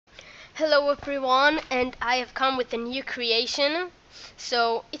Hello everyone, and I have come with a new creation.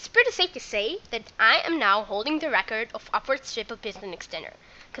 So it's pretty safe to say that I am now holding the record of upwards triple piston extender,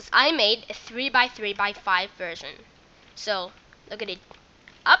 because I made a 3x3x5 version. So look at it,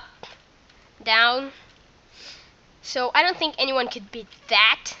 up, down. So I don't think anyone could beat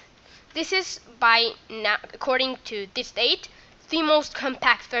that. This is by now, according to this date, the most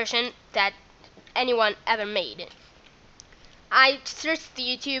compact version that anyone ever made. I searched the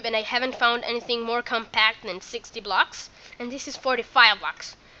YouTube and I haven't found anything more compact than 60 blocks, and this is 45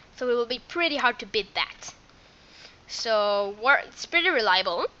 blocks, so it will be pretty hard to beat that. So it's pretty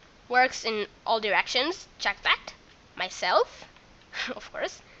reliable, works in all directions, check that, myself, of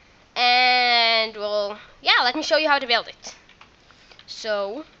course, and well, yeah, let me show you how to build it.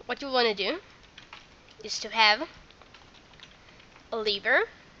 So what you want to do is to have a lever,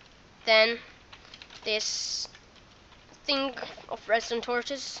 then this thing of redstone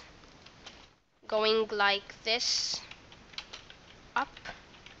torches going like this up,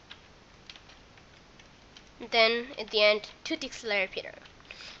 then at the end 2 ticks layer repeater.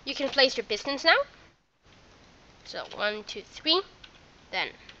 You can place your pistons now, so 1, 2, 3, then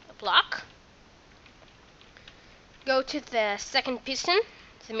a block, go to the second piston,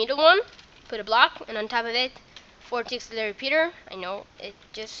 the middle one, put a block, and on top of it 4 ticks layer repeater. I know it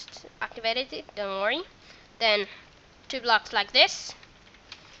just activated it, don't worry. Then 2 blocks like this,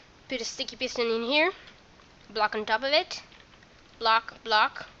 put a sticky piston in here, block on top of it, block,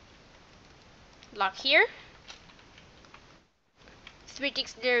 block, block here, 3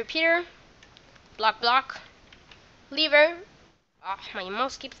 ticks the repeater, block, block, lever, oh my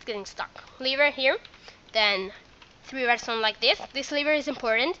mouse keeps getting stuck, lever here, then 3 redstone like this. This lever is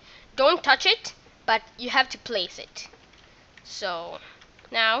important, don't touch it, but you have to place it. So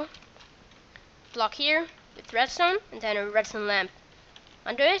now block here with redstone, and then a redstone lamp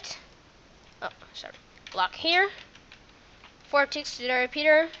under it. Oh, sorry. Block here. 4 ticks to the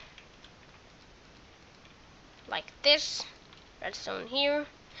repeater. Like this. Redstone here.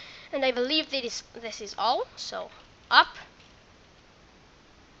 And I believe this is all. So up.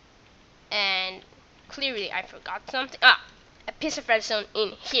 And clearly I forgot something. Ah, a piece of redstone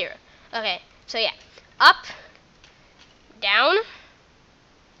in here. Okay, so yeah. Up. Down.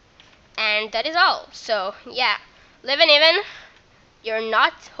 And that is all. So yeah, live and even. You're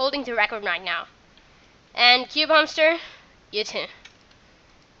not holding the record right now. And Cube Hamster, you too.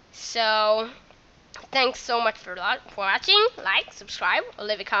 So thanks so much for watching. Like, subscribe, or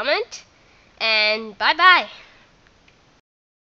leave a comment. And bye bye.